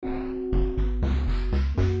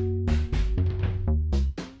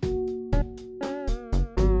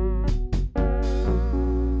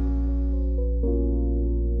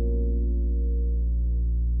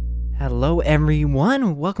Hello,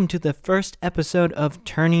 everyone. Welcome to the first episode of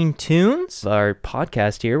Turning Tunes, our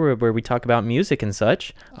podcast here where we talk about music and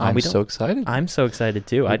such. I'm so excited. I'm so excited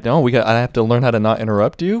too. I have to learn how to not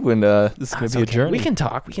interrupt you, and this is gonna be a journey. We can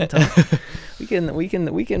talk. we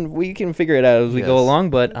can figure it out as we go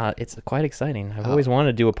along. But it's quite exciting. I've always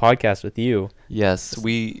wanted to do a podcast with you. Yes,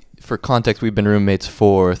 for context, we've been roommates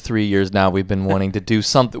for 3 years now. We've been wanting to do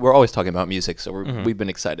something. We're always talking about music, so we've been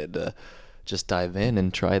excited to just dive in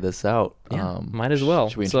and try this out. Yeah, might as well.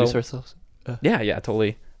 Should we introduce ourselves? Yeah,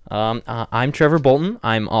 totally. I'm Trevor Bolton.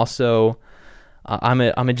 I'm also I'm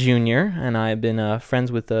a junior, and I've been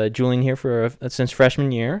friends with Julian here since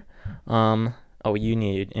freshman year. You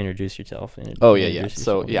need to introduce yourself.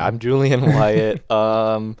 So I'm Julian Wyatt.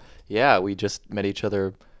 We just met each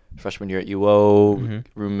other freshman year at UO,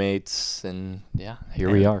 roommates, and here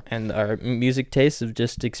we are. And our music tastes have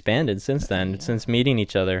just expanded since then, since meeting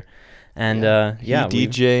each other. And he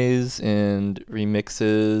DJs and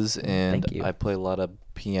remixes, and I play a lot of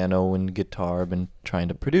piano and guitar. Been trying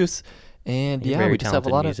to produce, and we just have a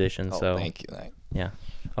lot musician, of. So thank you. Yeah,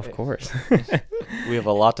 of course. We have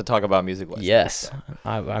a lot to talk about music-wise. Yes,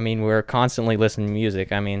 I mean we're constantly listening to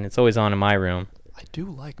music. I mean it's always on in my room. I do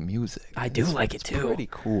like music. I do like it too. Pretty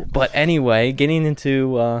cool. But anyway, getting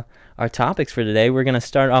into our topics for today, we're gonna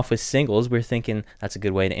start off with singles. We're thinking that's a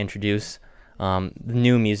good way to introduce the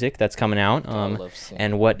new music that's coming out,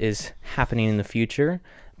 and what is happening in the future.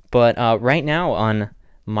 But right now on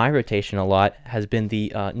my rotation a lot has been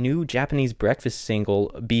the new Japanese breakfast single,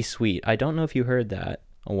 Be Sweet. I don't know if you heard that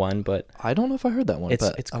one, but I don't know if I heard that one.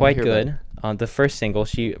 It's quite good. The first single,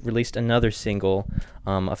 she released another single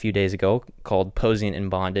a few days ago called Posing in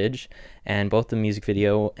Bondage, and both the music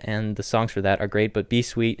video and the songs for that are great, but Be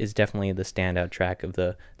Sweet is definitely the standout track of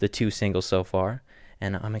the two singles so far.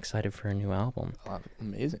 And I'm excited for a new album. Oh,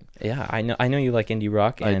 amazing. Yeah, I know you like indie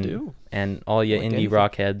rock. And, I do. And all you indie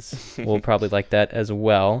rock heads will probably like that as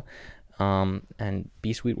well. And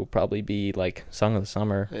Be Sweet will probably be like song of the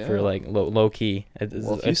summer for like low key.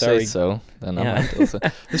 If you say so, then I might listen.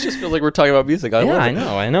 This just feels like we're talking about music. I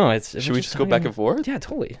know. Should we just go back and forth? Yeah,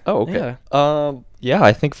 totally. Oh, okay.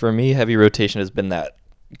 I think for me, heavy rotation has been that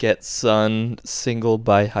Get Sun single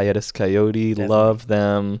by Hiatus Coyote. Definitely. Love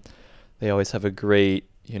them. They always have a great,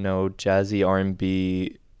 jazzy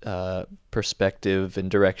R&B perspective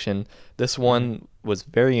and direction. This one was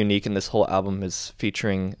very unique, and this whole album is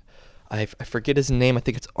featuring, I forget his name. I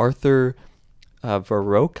think it's Arthur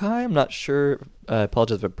Verocai. I'm not sure. I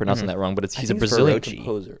apologize if I'm pronouncing that wrong, but he's a Brazilian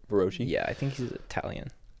composer. Verocchi? Yeah, I think he's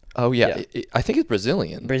Italian. Oh, yeah. I think it's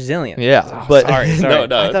Brazilian. Yeah. Oh, but sorry. No.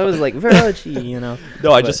 I thought it was like Verocchi,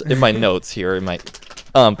 No, I just, in my notes here,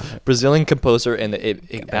 Brazilian composer, and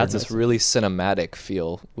it adds this really cinematic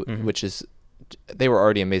feel, which is, they were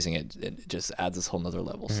already amazing. It just adds this whole nother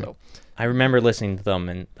level. So I remember listening to them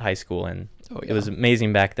in high school, and it was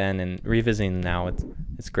amazing back then, and revisiting them now,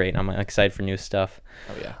 it's great. I'm excited for new stuff.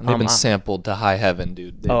 Oh, yeah. And they've been sampled to high heaven,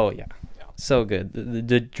 dude. So good.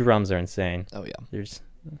 The drums are insane. Oh, yeah.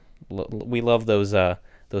 We love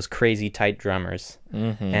those crazy tight drummers.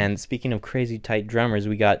 And speaking of crazy tight drummers,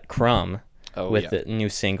 we got Crumb with the new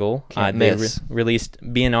single. They released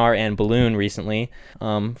BNR and Balloon recently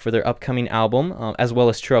for their upcoming album, as well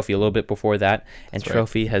as Trophy a little bit before that. And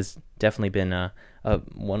Trophy has definitely been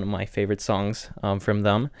one of my favorite songs from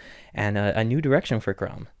them, and a new direction for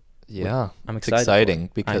Crumb. Yeah, I'm excited. It's exciting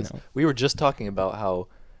because we were just talking about how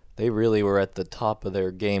they really were at the top of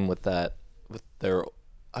their game with their,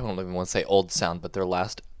 I don't even want to say old sound, but their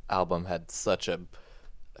last album had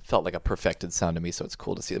felt like a perfected sound to me, so it's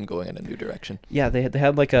cool to see them going in a new direction. Yeah, they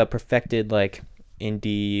had like a perfected like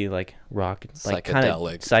indie like rock, like kind of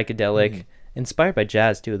psychedelic, inspired by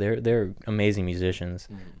jazz too. They're amazing musicians.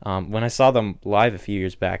 When I saw them live a few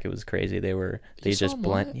years back, it was crazy. They just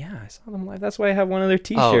blend. Yeah, I saw them live. That's why I have one of their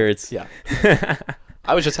T-shirts. Oh, yeah.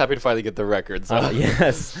 I was just happy to finally get the record. So.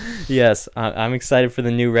 Yes. I'm excited for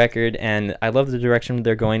the new record, and I love the direction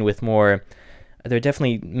they're going with more. They're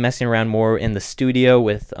definitely messing around more in the studio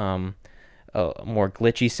with more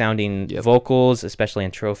glitchy sounding vocals, especially in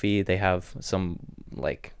Trophy. They have some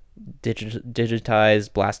like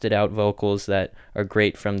digitized, blasted out vocals that are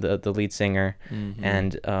great from the lead singer.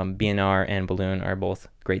 And BNR and Balloon are both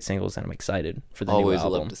great singles, and I'm excited for the new album.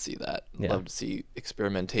 Always love to see that. Love to see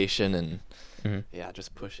experimentation and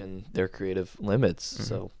just pushing their creative limits.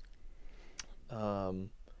 So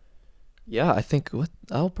I think what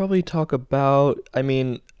I'll probably talk about,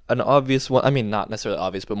 an obvious one, not necessarily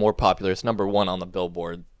obvious, but more popular. It's number one on the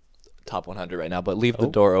Billboard Top 100 right now, but Leave the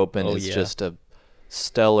Door Open is just a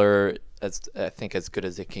stellar, I think as good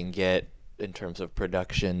as it can get in terms of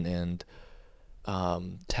production and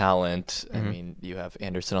talent. I Mhm. mean, you have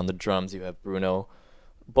Anderson on the drums, you have Bruno,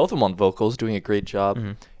 both of them on vocals, doing a great job. Mhm.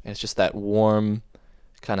 And it's just that warm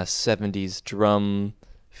kind of 70s drum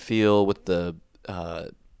feel with the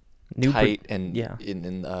New pro- tight and yeah.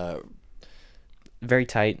 in Very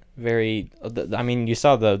tight, very. I mean, you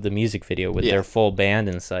saw the music video with Yeah. their full band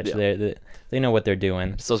and such. Yeah. They know what they're doing.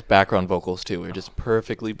 it's those background vocals too. Are just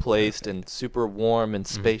perfectly placed and super warm and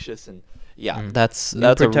spacious and yeah, Mhm. that's New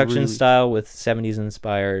that's a production really style with 70s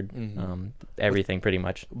inspired, Mhm. everything pretty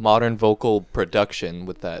much. modern vocal production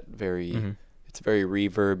with that very Mhm. it's very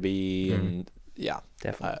reverby Mhm. and yeah,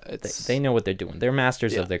 Definitely, it's they know what they're doing. They're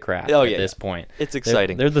masters Yeah. of their craft Oh, at yeah, this yeah. point. it's They're,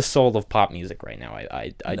 exciting. they're the soul of pop music right now.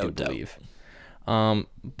 I No do doubt. believe.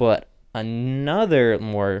 But another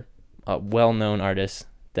more well-known artist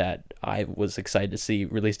that I was excited to see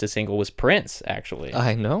released a single was Prince. Actually,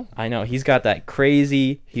 I know. I know he's got that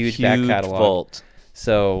crazy huge back catalog. Vault.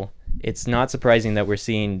 So it's not surprising that we're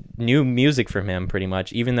seeing new music from him pretty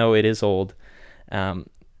much, even though it is old.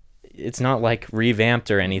 It's not like revamped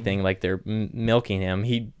or anything, like they're milking him.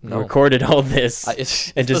 He No. recorded all this.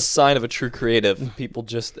 It's and the just sign of a true creative. People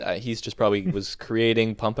just he's just probably was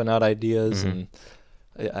creating, pumping out ideas, Mhm.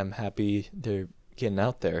 and I'm happy they're getting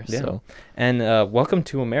out there. Yeah. So and Welcome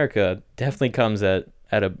to America definitely comes at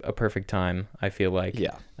a perfect time, I feel like.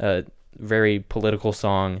 yeah, Very political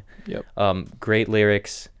song. Yep. Great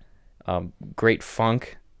lyrics. Great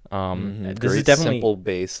funk. This great is definitely simple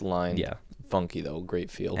bass line. yeah. Funky though,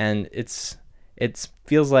 great feel. And it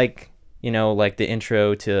feels like, like the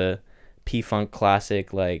intro to P-Funk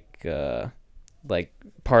classic, like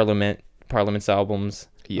Parliament's albums.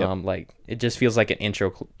 Yep. Like it just feels like an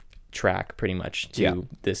intro track pretty much to Yeah.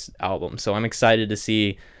 this album. So I'm excited to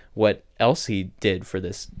see what else he did for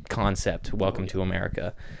this concept, Welcome to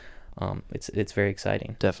America. It's very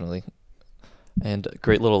exciting. Definitely. And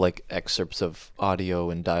great little like excerpts of audio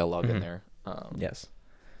and dialogue in Mhm. there. Yes.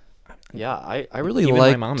 Yeah, I really Even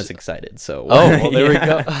like. my mom is excited. So Oh, well, there we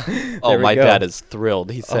yeah. go. There Oh, we my go. dad is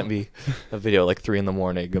thrilled. He sent Oh. me a video like 3 a.m.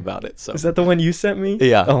 about it. So Is that the one you sent me?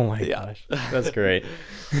 Yeah. Oh my Yeah. gosh. That's great.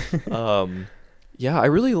 Yeah, I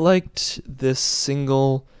really liked this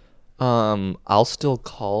single, "I'll Still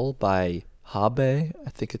Call" by Habe. I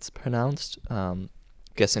think it's pronounced.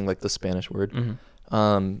 Guessing like the Spanish word.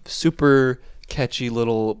 Mhm. Super catchy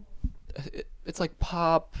little. It's like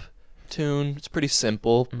pop tune. It's pretty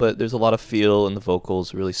simple, but there's a lot of feel in the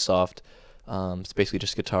vocals. Really soft. It's basically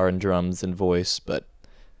just guitar and drums and voice, but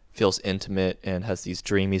feels intimate and has these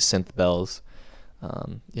dreamy synth bells.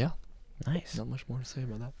 Yeah, Nice. not much more to say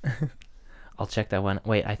about that. I'll check that one.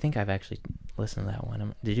 Wait, I think I've actually listened to that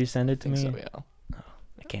one. Did you send it to I me? think so, yeah.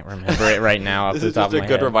 I can't remember it right now off This the is top just of a my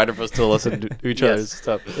good head. reminder for us to listen to each Yes. other's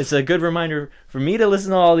stuff. It's a good reminder for me to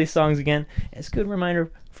listen to all these songs again. It's a good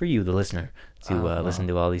reminder for you, the listener, to listen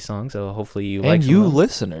to all these songs. So hopefully you like And some you of them.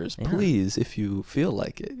 listeners, Yeah. please, if you feel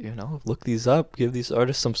like it, look these up, give these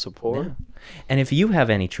artists some support. Yeah. And if you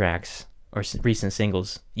have any tracks or recent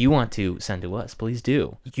singles you want to send to us, please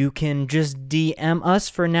do. You can just DM us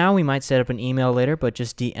for now. We might set up an email later, but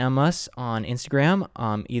just DM us on Instagram,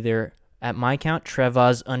 either at my account,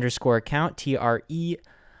 Trevaz_account,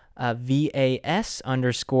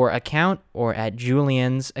 TREVAS_account, or at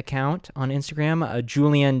Julian's account on Instagram,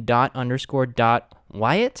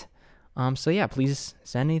 Julian._Wyatt. So yeah, please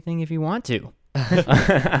send anything if you want to.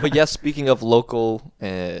 But yes, speaking of local,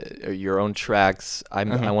 or your own tracks, I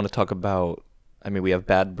want to talk about. I mean, we have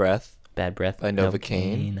 "Bad Breath" Bad Breath by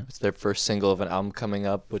Novocaine. It's their first single of an album coming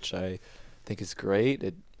up, which I think is great.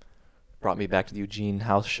 It brought me back to the Eugene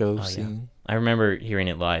house show scene. I remember hearing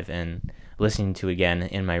it live and listening to it again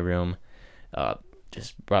in my room.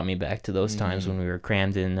 Just brought me back to those times when we were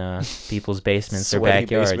crammed in people's basements or Sweaty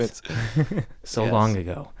backyards. basements. So Yes. long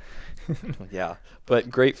ago. Yeah, but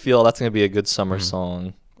great feel. That's gonna be a good summer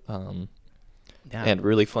song. Yeah. And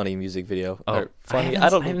really funny music video. Oh, Or funny. I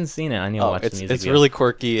don't. haven't seen it. I need to watch the it's music it's video. really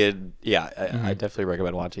quirky and yeah, I definitely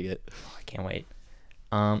recommend watching it. I can't wait.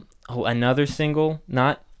 Another single,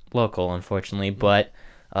 not local, unfortunately, but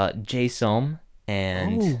Jay Som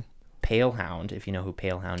and Pale Hound, if you know who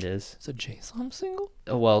Pale Hound is. It's a J-Som single.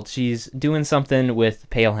 Well, she's doing something with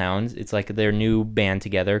Pale Hound. It's like their new band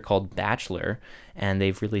together called Bachelor, and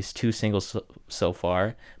they've released 2 singles so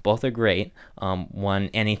far. Both are great. One,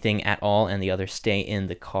 Anything at All, and the other, Stay in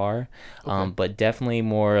the Car. But definitely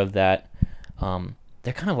more of that.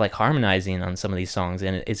 They're kind of like harmonizing on some of these songs,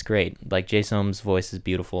 and it's great. Like Jasom's voice is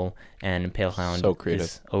beautiful, and Pale Hound So creative.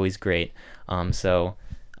 is always great. I'm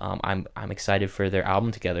excited for their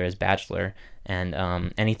album together as Bachelor,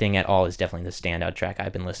 and Anything at All is definitely the standout track.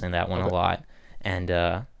 I've been listening to that one a lot,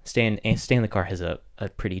 and Stay in the Car has a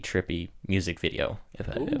pretty trippy music video, if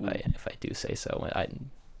I do say so.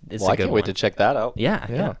 It's Well, a I good can't one. wait to check that out.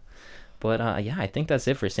 Yeah. But yeah, I think that's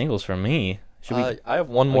it for singles from me. Should we? I have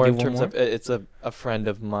one more do in one terms more? of it's a friend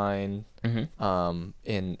of mine Mhm.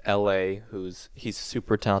 in LA he's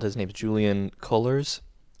super talented. His name's Julian Cullers,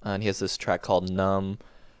 and he has this track called Numb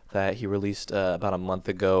that he released about a month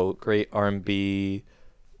ago. Great R&B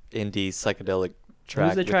indie psychedelic track.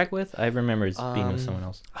 Who's the track with? I remember it's being with someone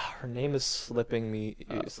else. Her name is slipping me.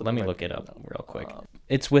 Let me look it up now. real quick.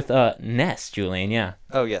 It's with Ness, Julian. Yeah.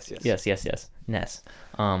 Oh yes. Yes. Ness.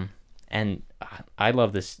 And I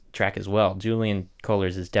love this track as well. Julian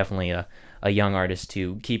Cullers is definitely a young artist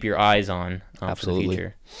to keep your eyes on for the Absolutely.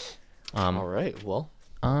 future. All right. Well.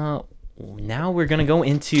 Now we're gonna go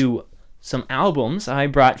into some albums. I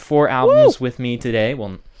brought 4 albums with me today.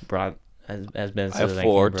 Well, brought as best I as have I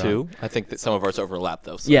 4 can brought. too. I think that some of ours overlap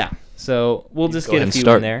though. So. Yeah, so we'll just go get ahead a and few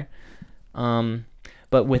start. in there.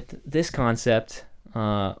 But with this concept,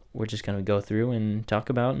 we're just gonna go through and talk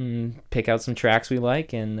about and pick out some tracks we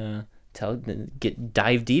like and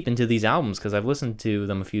dive deep into these albums because I've listened to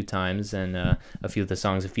them a few times and a few of the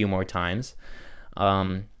songs a few more times.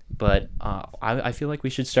 But I feel like we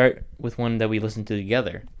should start with one that we listened to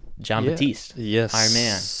together. John Batiste. Yes. Our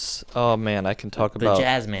man. Oh man, I can talk The about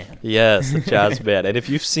jazz man. Yes, the jazz band. And if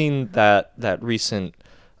you've seen that recent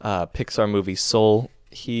Pixar movie Soul,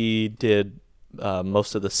 he did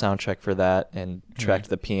most of the soundtrack for that and tracked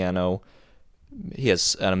the piano. He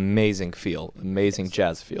has an amazing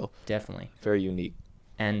jazz feel. Definitely. Very unique.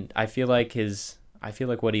 And I feel like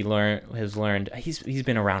what he has learned. He's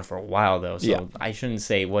been around for a while though, so Yeah. I shouldn't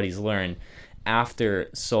say what he's learned. After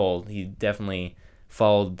Soul, he definitely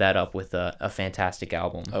followed that up with a fantastic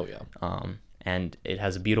album. Oh yeah. And it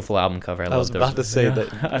has a beautiful album cover. I was about to say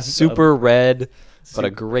that super red, but a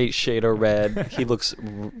great shade of red. He looks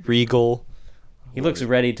regal. He looks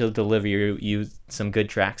ready to deliver you some good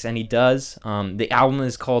tracks, and he does. The album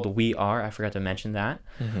is called We Are. I forgot to mention that.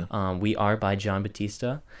 We Are by John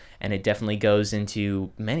Batista, and it definitely goes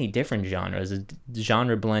into many different genres. A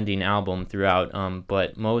genre blending album throughout,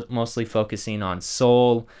 but mostly focusing on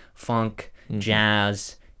soul, funk,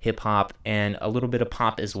 jazz, hip hop, and a little bit of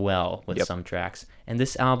pop as well with some tracks. And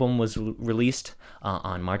this album was released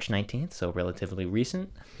on March 19th, so relatively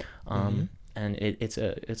recent. And it's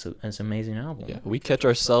an amazing album. Yeah, we catch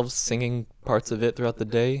ourselves singing parts of it throughout the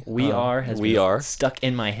day. We Are has been stuck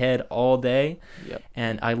in my head all day. Yep.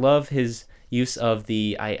 And I love his use of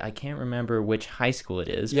the I can't remember which high school it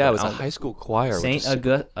is. Yeah, it was a high school choir. St.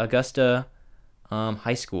 Augusta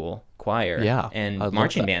High School choir. Yeah, And I love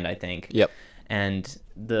marching that. band, I think. Yep. And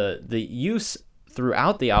the use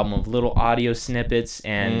throughout the album of little audio snippets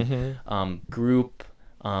and group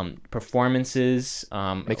performances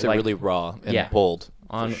Makes it really raw and bold.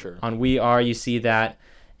 For sure. On We Are, you see that,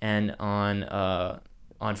 and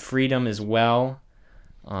on Freedom as well.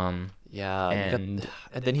 Yeah, and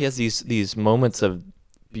then he has these moments of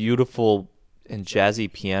beautiful and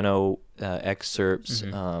jazzy piano excerpts.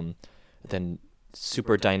 Then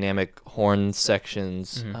super dynamic horn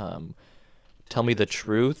sections. Tell Me the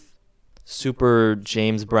Truth. Super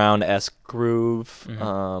James Brown-esque groove.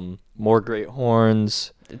 More great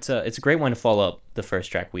horns. It's a great one to follow up the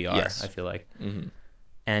first track, We Are. Yes. I feel like.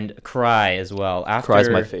 And Cry as well. Cry's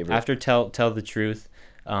my favorite. After Tell the Truth,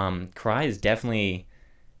 Cry is definitely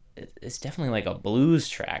like a blues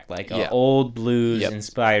track, like an old blues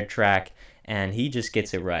inspired track, and he just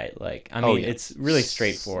gets it right. Like it's really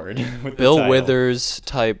straightforward. With Bill the title. Withers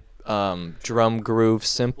type drum groove,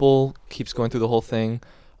 simple, keeps going through the whole thing.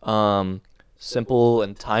 Simple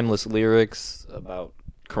and timeless lyrics about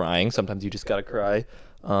crying. Sometimes you just gotta cry.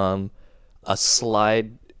 A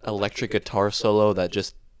slide electric guitar solo that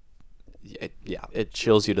just it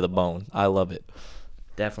chills you to the bone. I love it.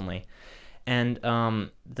 Definitely. And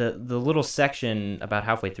the little section about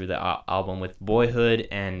halfway through the album with Boyhood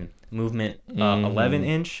and Movement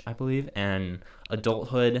 11-inch, I believe, and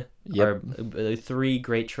Adulthood are 3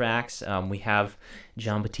 great tracks. We have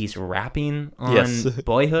John Batiste rapping on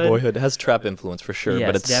Boyhood. Boyhood has trap influence for sure, Yes,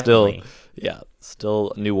 but it's definitely.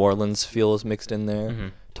 still New Orleans feel is mixed in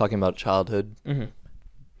there. Talking about childhood and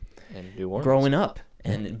New Orleans. Growing up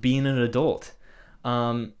and being an adult.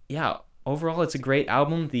 Overall, it's a great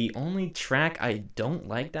album. The only track I don't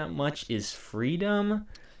like that much is Freedom.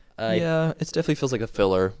 It definitely feels like a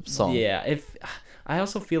filler song. Yeah, I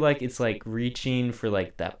also feel like it's like reaching for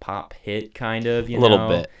like that pop hit kind of, A little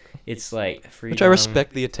bit. It's like Freedom. Which I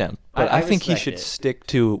respect the attempt, but I think he respect should it. stick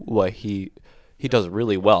to what he does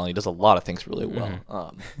really well, and he does a lot of things really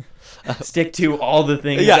well. Stick to all the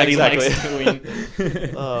things Yeah, that he exactly.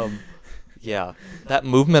 likes doing. Yeah, that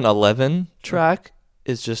Movement 11 track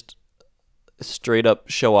is just straight up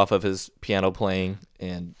show off of his piano playing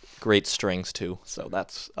and great strings too. So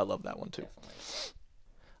I love that one too.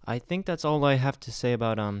 I think that's all I have to say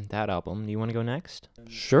about that album. Do you want to go next?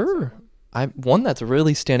 Sure. I one that's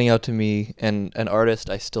really standing out to me, and an artist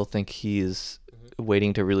I still think he's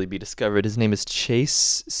waiting to really be discovered. His name is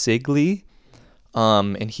Chase Sigley,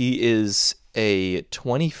 and he is a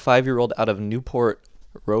 25-year-old out of Newport,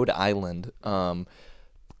 Rhode Island.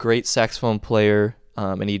 Great saxophone player,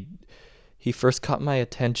 and he first caught my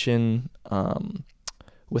attention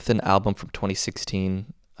with an album from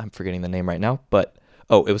 2016. I'm forgetting the name right now, but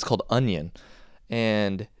it was called Onion,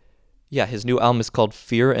 and yeah, his new album is called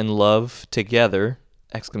Fear and Love Together!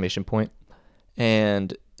 Exclamation point.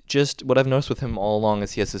 And just what I've noticed with him all along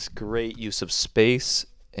is he has this great use of space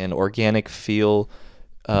and organic feel,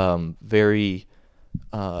 very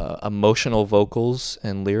emotional vocals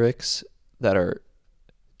and lyrics that are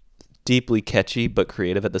deeply catchy but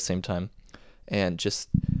creative at the same time. And just,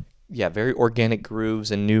 yeah, very organic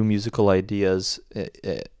grooves and new musical ideas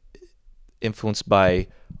influenced by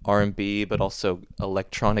R&B, but also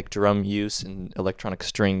electronic drum use and electronic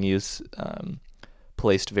string use,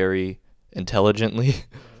 placed very intelligently.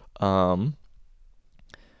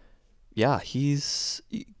 Yeah, he's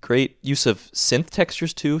great use of synth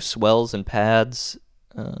textures too, swells and pads.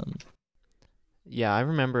 Yeah, I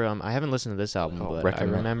remember. I haven't listened to this album, but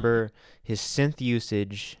recommend. I remember his synth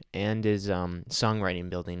usage and his songwriting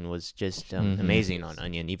building was just amazing on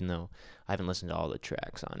Onion. Even though I haven't listened to all the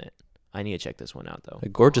tracks on it, I need to check this one out though. A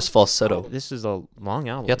gorgeous falsetto. This is a long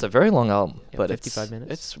album. Yeah, it's a very long album, Yeah, but 55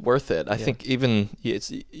 minutes. It's worth it. I think even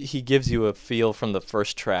he gives you a feel from the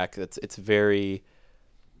first track. It's very.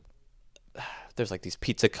 There's like these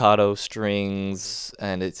pizzicato strings,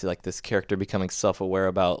 and it's like this character becoming self-aware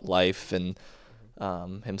about life and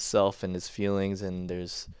himself and his feelings, and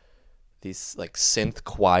there's these like synth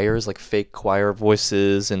choirs, like fake choir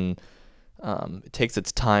voices, and it takes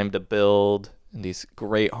its time to build, and these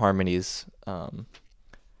great harmonies.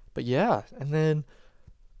 But yeah, and then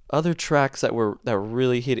other tracks that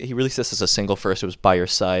really he released this as a single first. It was By Your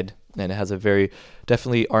Side, and it has a very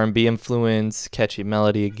definitely R&B influence, catchy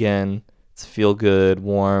melody again. It's feel good,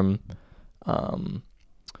 warm.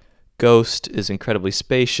 Ghost is incredibly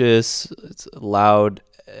spacious. It's loud,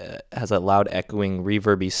 has a loud echoing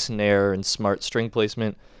reverby snare and smart string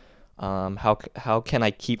placement. How Can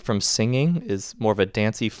I Keep From Singing is more of a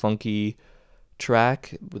dancey, funky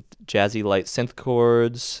track with jazzy light synth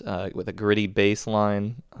chords, with a gritty bass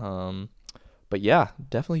line. But yeah,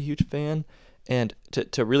 definitely a huge fan. And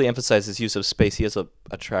to really emphasize his use of space, he has a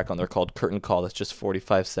track on there called Curtain Call that's just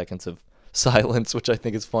 45 seconds of silence, which I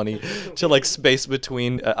think is funny to like space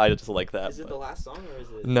between. I just like that. Is it the last song or is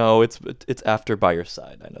it? No, it's after By Your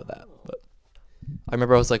Side. I know that, but I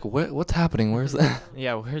remember I was like, what's happening? Where's that?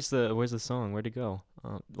 Yeah, where's the song? Where'd it go?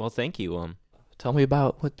 Well, thank you. Tell me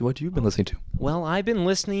about what you've been listening to. Well, I've been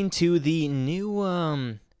listening to the new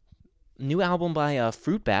album by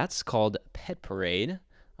Fruit Bats called Pet Parade.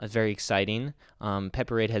 Very exciting. Pet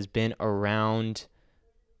Parade has been around.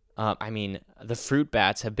 The Fruit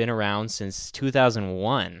Bats have been around since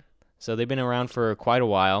 2001, so they've been around for quite a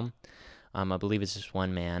while. I believe it's just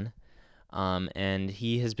one man, and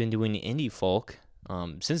he has been doing indie folk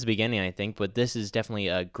since the beginning, I think. But this is definitely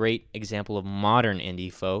a great example of modern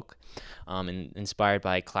indie folk, inspired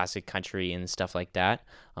by classic country and stuff like that.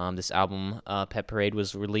 This album, Pet Parade,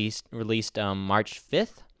 was released March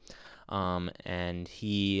 5th. And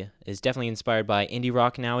he is definitely inspired by indie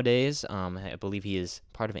rock nowadays. I believe he is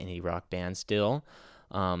part of an indie rock band still,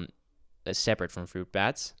 separate from Fruit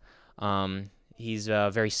Bats. He's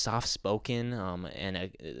very soft-spoken,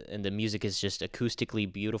 and the music is just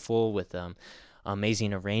acoustically beautiful with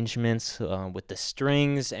amazing arrangements with the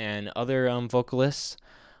strings and other vocalists.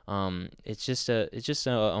 It's just a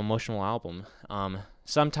emotional album.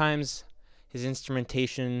 Sometimes his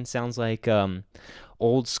instrumentation sounds like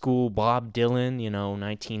old school Bob Dylan,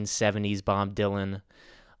 1970s Bob Dylan.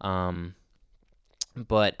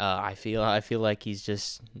 But I feel like he's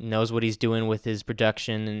just knows what he's doing with his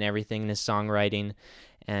production and everything, and his songwriting,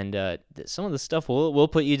 and some of the stuff will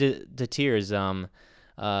put you to tears.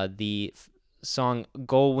 The song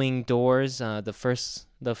 "Gull Wing Doors," one of the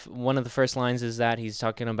first lines is that he's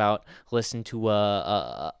talking about listening to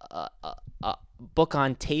a book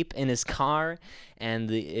on tape in his car, and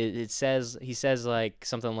he says like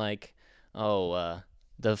something like,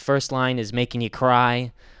 the first line is making you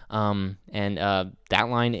cry, and that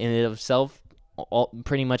line in and of itself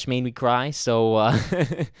pretty much made me cry. So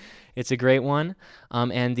it's a great one.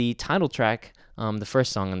 And the title track, the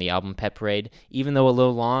first song on the album, Pet Parade, even though a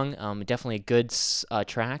little long, definitely a good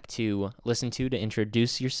track to listen to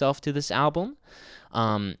introduce yourself to this album.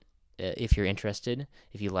 If you're interested,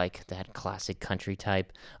 if you like that classic country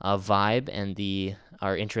type vibe and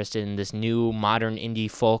are interested in this new modern indie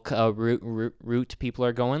folk route people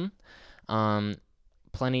are going.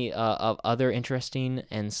 Plenty of other interesting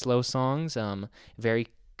and slow songs, very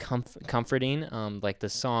comforting, like the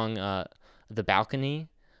song "The Balcony."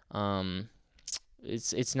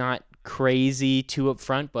 It's not crazy too up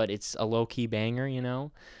front, but it's a low key banger,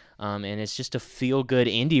 and it's just a feel good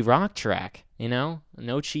indie rock track, no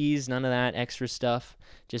cheese, none of that extra stuff,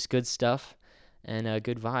 just good stuff. And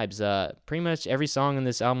good vibes. Pretty much every song on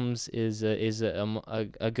this album is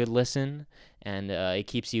a good listen, and it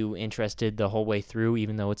keeps you interested the whole way through,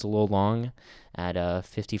 even though it's a little long, at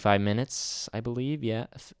 55 minutes, I believe. Yeah.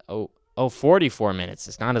 44 minutes.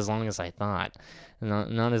 It's not as long as I thought.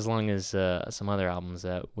 Not as long as some other albums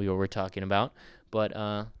that we were talking about. But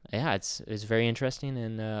yeah, it's very interesting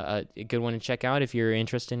and a good one to check out if you're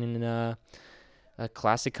interested in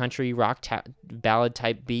classic country rock ballad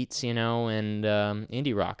type beats, and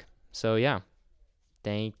indie rock. So yeah,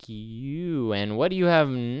 thank you. And what do you have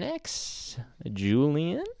next,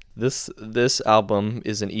 Julian? This album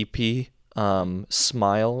is an EP,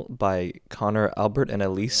 Smile by Connor Albert and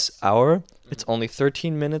Elise Auer. It's only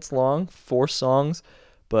 13 minutes long, 4 songs,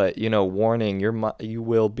 but warning, your mood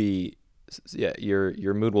will be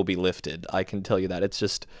lifted. I can tell you that.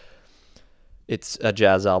 It's a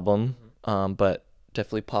jazz album, but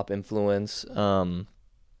definitely pop influence.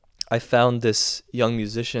 I found this young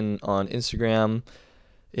musician on Instagram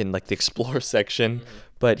in the Explore section,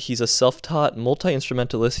 but he's a self-taught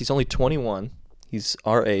multi-instrumentalist. He's only 21. He's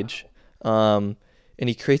our age. And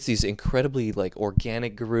he creates these incredibly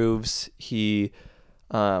organic grooves. He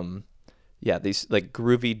these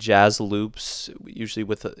groovy jazz loops, usually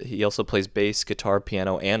he also plays bass, guitar,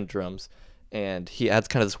 piano, and drums. And he adds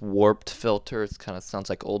kind of this warped filter. It kind of sounds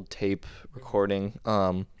like old tape recording.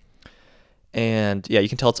 And yeah, you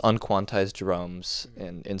can tell it's unquantized drums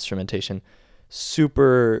and instrumentation.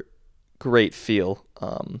 Super great feel.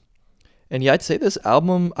 And yeah, I'd say this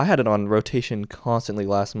album, I had it on rotation constantly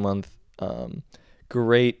last month.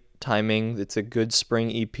 Great timing. It's a good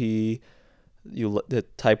spring EP. The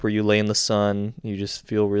type where you lay in the sun, you just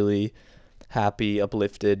feel really happy,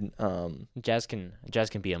 uplifted. Jazz can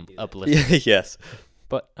be uplifting. Yes.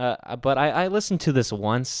 But I listened to this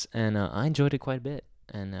once and I enjoyed it quite a bit,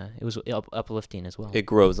 and it was uplifting as well. It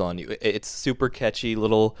grows on you. It's super catchy,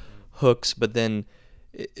 little hooks, but then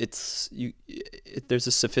there's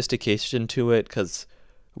a sophistication to it because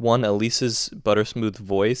Elise's butter smooth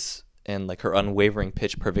voice and her unwavering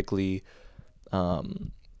pitch perfectly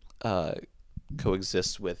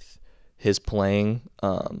coexists with his playing.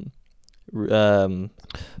 But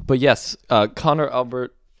yes, Connor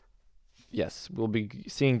Albert, yes, we'll be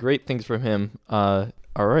seeing great things from him. All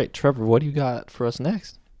right, Trevor, what do you got for us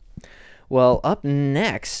next? Well, up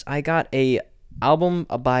next, I got a album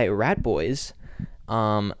by Rat Boys,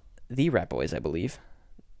 the Rat Boys, I believe.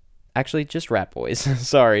 Actually, just Rat Boys,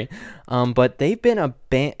 sorry. But they've been a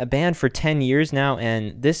band for 10 years now,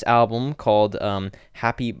 and this album called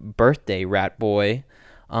Happy Birthday, Rat Boy,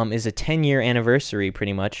 is a 10-year anniversary,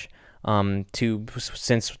 pretty much.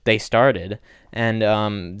 Since they started,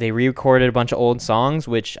 and they re-recorded a bunch of old songs,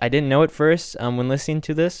 which I didn't know at first when listening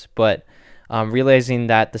to this, but realizing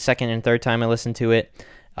that the second and third time I listened to it,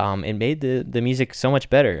 it made the music so much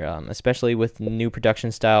better, especially with new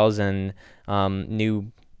production styles and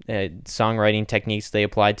new songwriting techniques they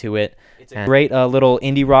applied to it. It's a great little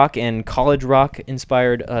indie rock and college rock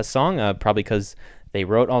inspired song, probably because they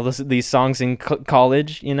wrote all these songs in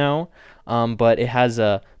college, but it has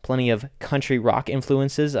plenty of country rock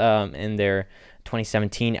influences in their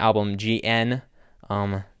 2017 album GN.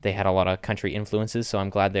 They had a lot of country influences, so I'm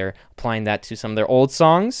glad they're applying that to some of their old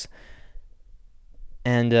songs.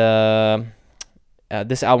 And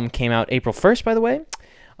this album came out April 1st, by the way,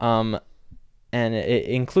 and it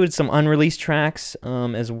included some unreleased tracks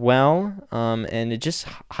as well, and it just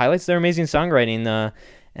highlights their amazing songwriting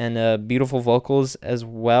and beautiful vocals as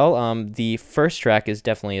well. The first track is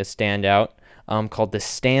definitely a standout, called The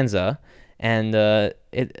Stanza, and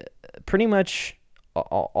it pretty much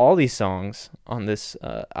all these songs on this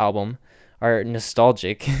album are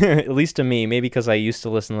nostalgic, at least to me, maybe because I used to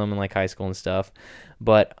listen to them in high school and stuff,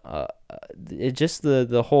 but it just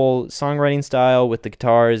the whole songwriting style with the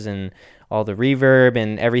guitars and all the reverb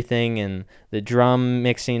and everything and the drum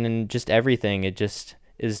mixing and just everything, it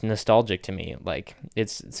is nostalgic to me. Like it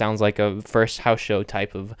sounds like a first house show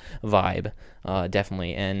type of vibe,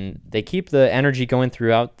 definitely. And they keep the energy going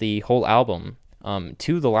throughout the whole album,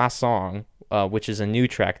 to the last song, which is a new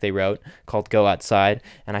track they wrote called "Go Outside,"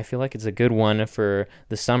 and I feel like it's a good one for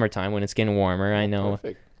the summertime when it's getting warmer. I know.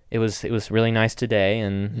 Perfect. It was really nice today,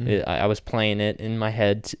 and I was playing it in my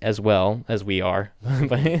head as well as we are.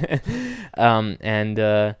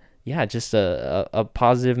 Yeah, just a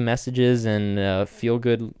positive messages and feel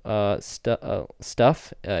good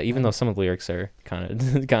stuff. Even though some of the lyrics are kind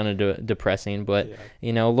of depressing, but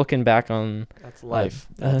looking back on that's life.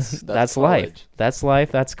 That's life. That's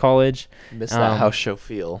life. That's college. Miss that house show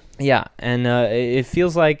feel. Yeah, and it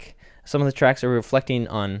feels like some of the tracks are reflecting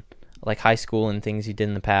on like high school and things you did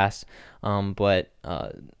in the past, but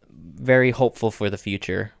very hopeful for the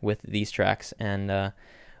future with these tracks. And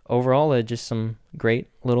overall, just some great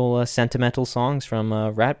little sentimental songs from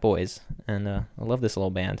Rat Boys, and I love this little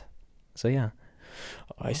band. So yeah,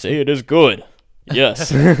 I say it is good.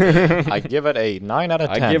 Yes. I give it a 9 out of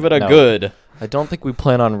 10. I give it a good. I don't think we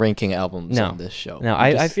plan on ranking albums on this show. No,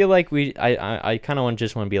 I feel like I kind of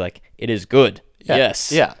just want to be like, it is good. Yeah,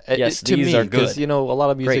 yes. Yeah. Yes, to these me, are good. because, a lot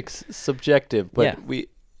of music's subjective, but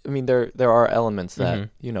Yeah. there are elements that,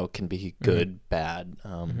 can be good, bad.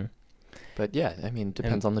 But yeah,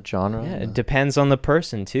 depends on the genre. Yeah, it depends on the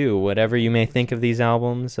person too. Whatever you may think of these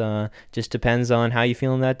albums, just depends on how you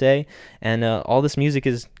feeling that day. And all this music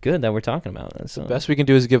is good that we're talking about. So the best we can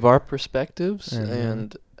do is give our perspectives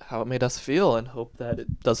and how it made us feel, and hope that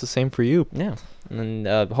it does the same for you. Yeah, and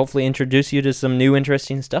hopefully introduce you to some new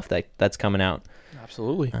interesting stuff that's coming out.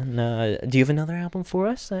 Absolutely. And do you have another album for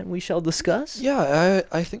us that we shall discuss? Yeah,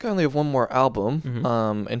 I think I only have one more album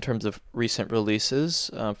in terms of recent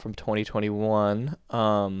releases from 2021.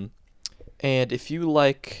 And if you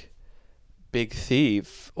like Big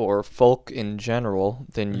Thief or folk in general,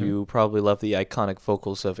 then you probably love the iconic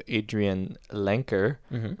vocals of Adrienne Lenker.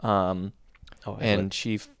 And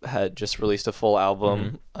she had just released a full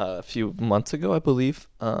album a few months ago, I believe.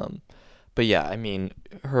 But yeah,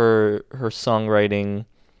 her songwriting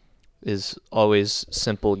is always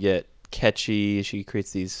simple yet catchy. She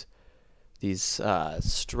creates these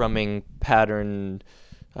strumming patterns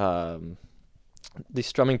that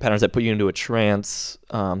put you into a trance.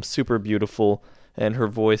 Super beautiful, and her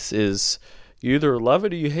voice is, you either love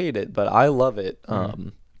it or you hate it, but I love it.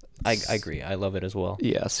 I agree. I love it as well.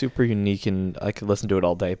 Yeah, super unique, and I could listen to it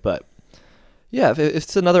all day. But yeah, if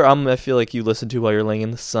it's another album I feel like you listen to while you're laying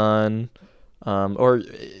in the sun, or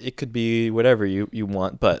it could be whatever you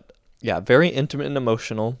want. But yeah, very intimate and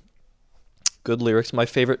emotional. Good lyrics. My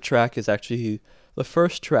favorite track is actually the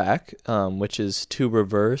first track, which is To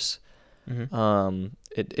Reverse.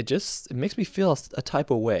 It makes me feel a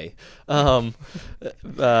type of way.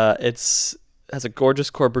 It's has a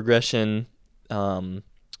gorgeous chord progression. And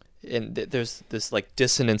there's this like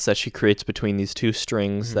dissonance that she creates between these two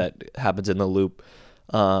strings that happens in the loop.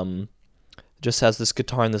 Just has this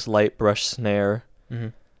guitar and this light brush snare.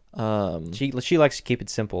 She likes to keep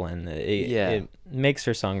it simple, and it makes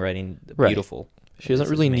her songwriting beautiful. She doesn't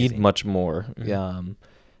really need much more.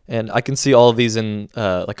 And I can see all of these in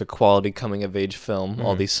like a quality coming of age film.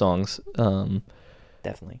 All these songs.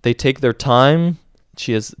 Definitely. They take their time.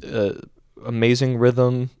 She has amazing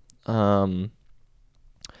rhythm. I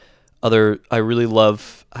really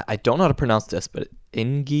love, I don't know how to pronounce this, but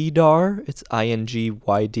Ingyidar, it's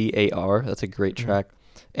Ingyydar. That's a great track.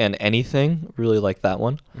 And Anything, really like that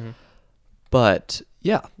one. But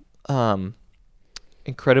yeah,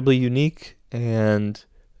 incredibly unique, and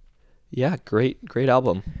yeah, great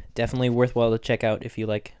album. Definitely worthwhile to check out if you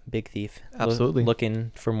like Big Thief. Absolutely.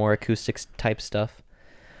 Looking for more acoustics type stuff.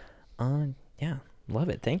 Yeah, love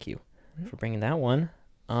it. Thank you for bringing that one.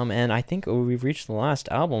 And I think we've reached the last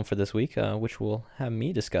album for this week, which we'll have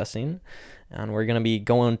me discussing. And we're going to be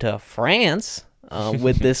going to France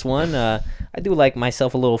with this one. I do like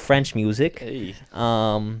myself a little French music. Hey.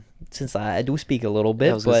 Since I do speak a little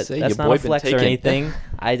bit, but that's not a flex or anything.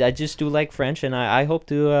 I just do like French, and I hope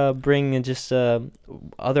to bring just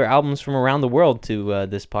other albums from around the world to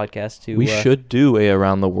this podcast. We should do a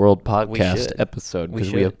Around the World podcast episode,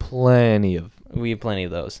 because we have plenty of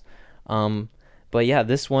those. But yeah,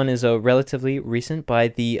 this one is a relatively recent by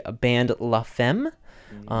the band La Femme.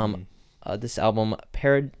 This album,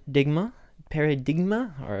 Paradigma,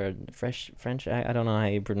 or French. I don't know how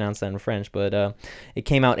you pronounce that in French, but it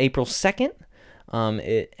came out April 2nd.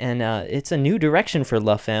 It's a new direction for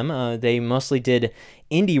La Femme. They mostly did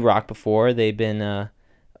indie rock before. They've been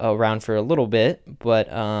around for a little bit, but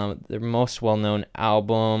their most well-known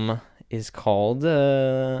album is called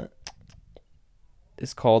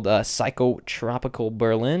is called Psychotropical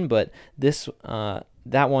Berlin, but this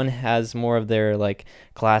that one has more of their like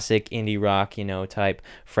classic indie rock, type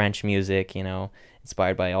French music,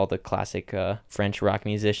 inspired by all the classic French rock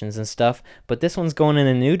musicians and stuff. But this one's going in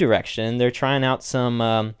a new direction. They're trying out some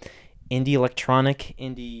indie electronic,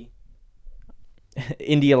 indie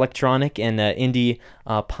electronic and indie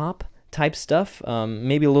pop type stuff.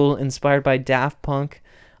 Maybe a little inspired by Daft Punk.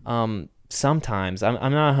 Sometimes I'm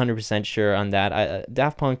not 100% sure on that.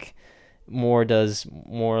 Daft Punk does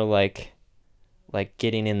more like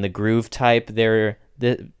getting in the groove type. The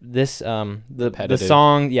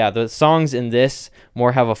songs in this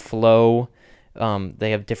more have a flow.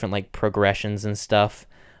 They have different like progressions and stuff.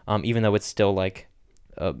 Even though it's still like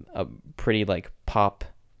a pretty like pop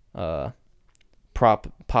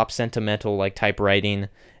sentimental like type writing,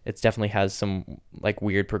 it definitely has some like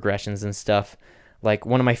weird progressions and stuff. Like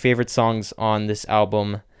one of my favorite songs on this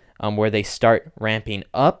album, where they start ramping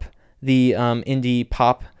up the indie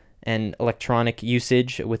pop and electronic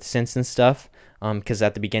usage with synths and stuff, because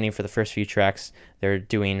at the beginning for the first few tracks they're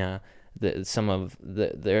doing some of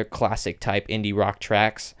their classic type indie rock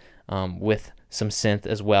tracks with some synth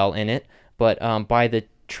as well in it. But by the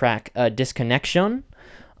track Disconnection,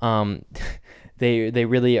 they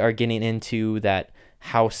really are getting into that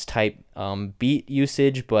house type beat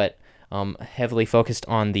usage, but heavily focused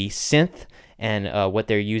on the synth and what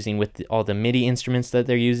they're using with all the MIDI instruments that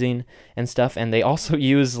they're using and stuff. And they also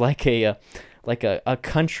use like a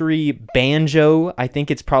country banjo. I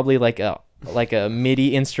think it's probably like a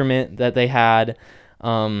MIDI instrument that they had,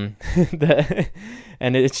 and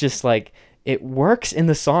it's just like, it works in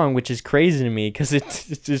the song, which is crazy to me because it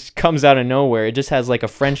just comes out of nowhere. It just has like a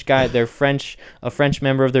French guy, a French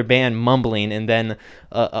member of their band mumbling, and then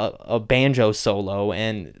a banjo solo.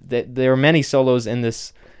 And there are many solos in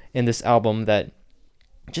this album that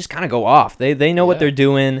just kind of go off. They know what they're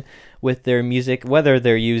doing with their music, whether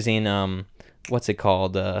they're using what's it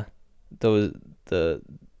called? What's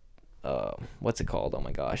it called? Oh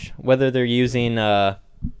my gosh! Whether they're using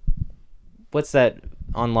what's that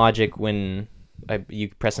on Logic when you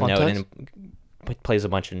press a note and it plays a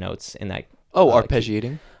bunch of notes in that.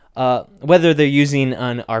 Arpeggiating. Whether they're using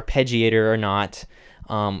an arpeggiator or not,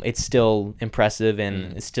 it's still impressive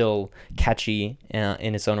and it's still catchy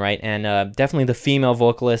in its own right. And definitely the female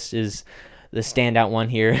vocalist is the standout one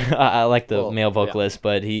here. I like the male vocalist,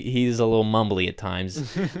 but he's a little mumbly at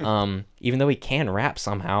times, even though he can rap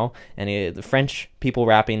somehow. And the French people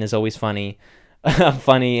rapping is always funny.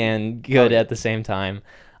 Funny and good at the same time.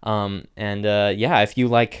 If you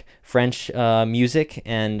like French music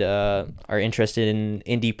and are interested in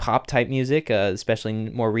indie pop type music, especially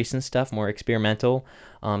more recent stuff, more experimental,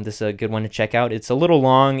 this is a good one to check out. It's a little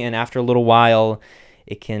long, and after a little while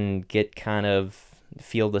it can get kind of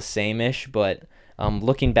feel the same-ish, but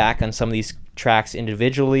looking back on some of these tracks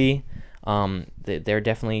individually, they're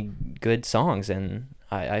definitely good songs, and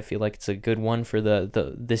I feel like it's a good one for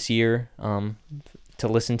this year to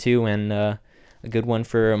listen to, and a good one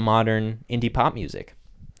for modern indie pop music.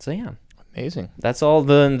 So yeah, amazing. That's all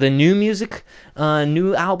the new music,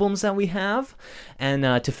 new albums that we have. And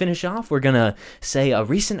to finish off, we're gonna say a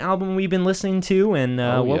recent album we've been listening to and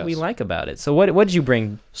what we like about it. So what did you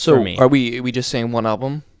bring for me? Are we just saying one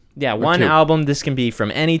album? Yeah, one album. This can be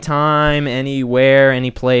from any time, anywhere,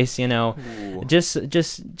 any place. Ooh. Just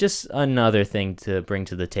another thing to bring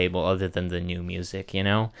to the table other than the new music.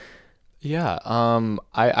 Yeah.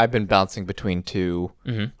 I've been bouncing between two.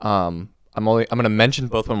 Mm-hmm. I'm gonna mention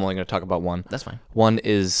both of them. I'm only gonna talk about one. That's fine. One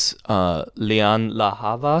is Lian La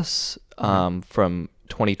Havas from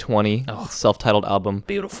 2020, self-titled album.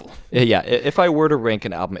 Beautiful. Yeah, if I were to rank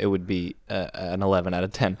an album, it would be an 11 out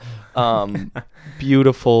of 10.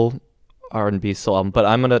 Beautiful R&B soul album. But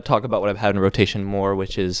I'm going to talk about what I've had in rotation more,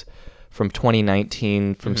 which is from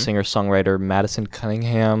 2019 from singer-songwriter Madison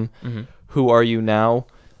Cunningham. Mm-hmm. Who Are You Now?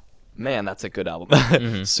 Man, that's a good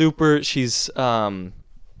album. Super. She's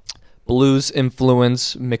blues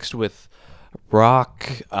influence mixed with rock.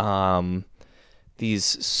 These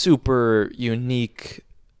super unique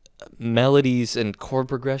melodies and chord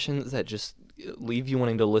progressions that just leave you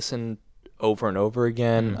wanting to listen over and over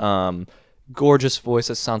again. Gorgeous voice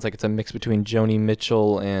that sounds like it's a mix between Joni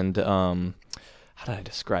Mitchell and how did I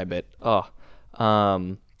describe it?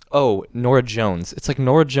 Norah Jones. It's like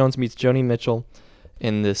Norah Jones meets Joni Mitchell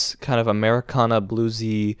in this kind of Americana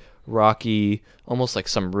bluesy, rocky, almost like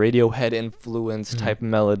some Radiohead influence type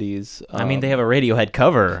melodies. I mean, they have a Radiohead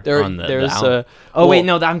cover on the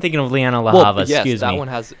album. I'm thinking of Liana La Havas. Yes, excuse that me. one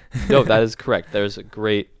has. No, that is correct. There's a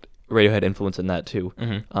great Radiohead influence in that too.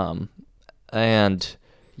 Mm-hmm. And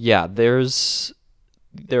yeah, there's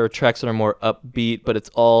there are tracks that are more upbeat, but it's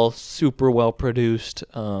all super well produced,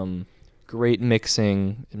 great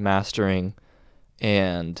mixing and mastering,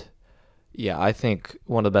 and yeah, I think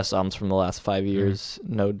one of the best albums from the last 5 years,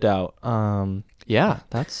 no doubt. Yeah,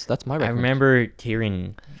 that's my I recommendation. remember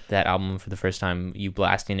hearing that album for the first time, you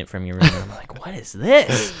blasting it from your room. And I'm like, what is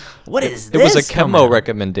this? What is It this? was a coming Chemo out?"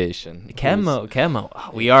 recommendation. Chemo. Oh,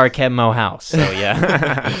 we are a Chemo house, so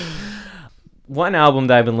yeah. One album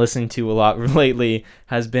that I've been listening to a lot lately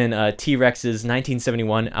has been T-Rex's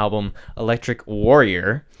 1971 album, Electric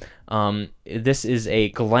Warrior. This is a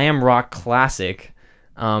glam rock classic,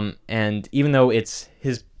 and even though it's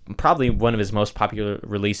probably one of his most popular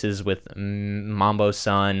releases with Mambo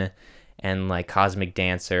Sun and like Cosmic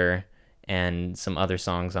Dancer and some other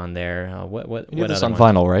songs on there. What You have this other on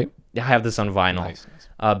one? vinyl, right? I have this on vinyl. Nice.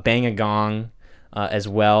 Bang a Gong as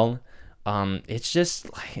well. It's just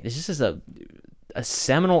a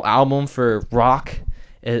seminal album for rock.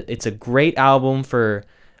 It's a great album for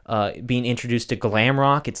being introduced to glam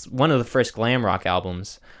rock. It's one of the first glam rock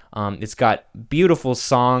albums. It's got beautiful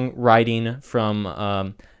songwriting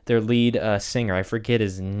from their lead singer. I forget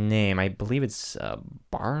his name. I believe it's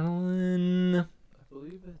Barlin. I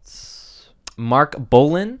believe it's Mark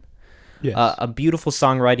Bolan. yes. A beautiful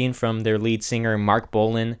songwriting from their lead singer, Mark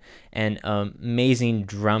Bolan, and amazing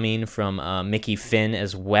drumming from Mickey Finn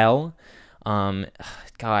as well.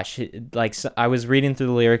 Gosh, I was reading through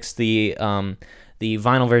the lyrics. The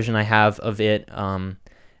vinyl version I have of it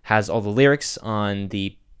has all the lyrics on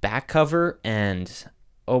the back cover, and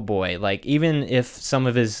oh boy, like even if some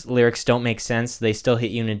of his lyrics don't make sense, they still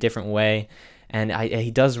hit you in a different way. And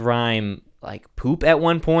he does rhyme like poop at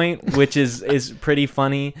one point, which is pretty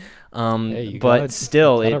funny. But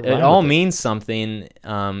still, it all means something.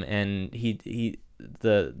 And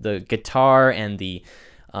the guitar and the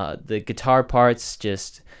guitar parts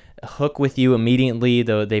just hook with you immediately.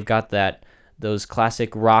 Though they've got those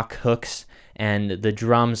classic rock hooks, and the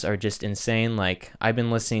drums are just insane. Like I've been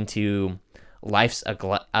listening to Life's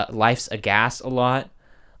a Gas a lot,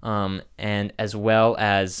 and as well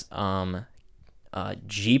as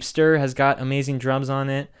Jeepster has got amazing drums on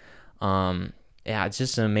it. Yeah, it's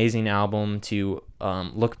just an amazing album to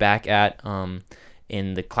look back at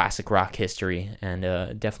in the classic rock history, and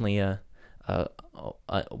definitely a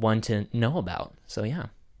one to know about. So yeah.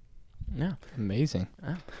 Amazing.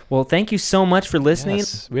 Well, thank you so much for listening.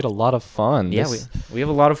 Yes, we had a lot of fun. Yeah, we have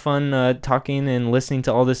a lot of fun talking and listening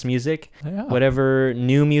to all this music, whatever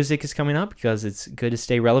new music is coming up, because it's good to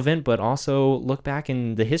stay relevant, but also look back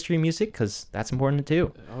in the history of music, because that's important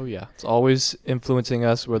too. Oh yeah, it's always influencing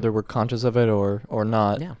us, whether we're conscious of it or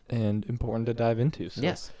not. Yeah. And important to dive into. So.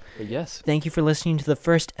 Yes. But yes. Thank you for listening to the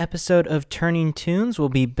first episode of Turning Tunes. We'll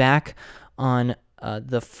be back on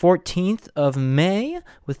the 14th of May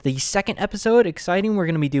with the second episode. Exciting. We're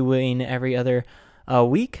going to be doing every other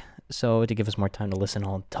week, so to give us more time to listen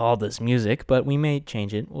to all this music, but we may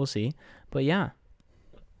change it. We'll see. But yeah.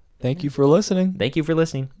 Thank you for listening. Thank you for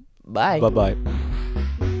listening. Bye. Bye-bye.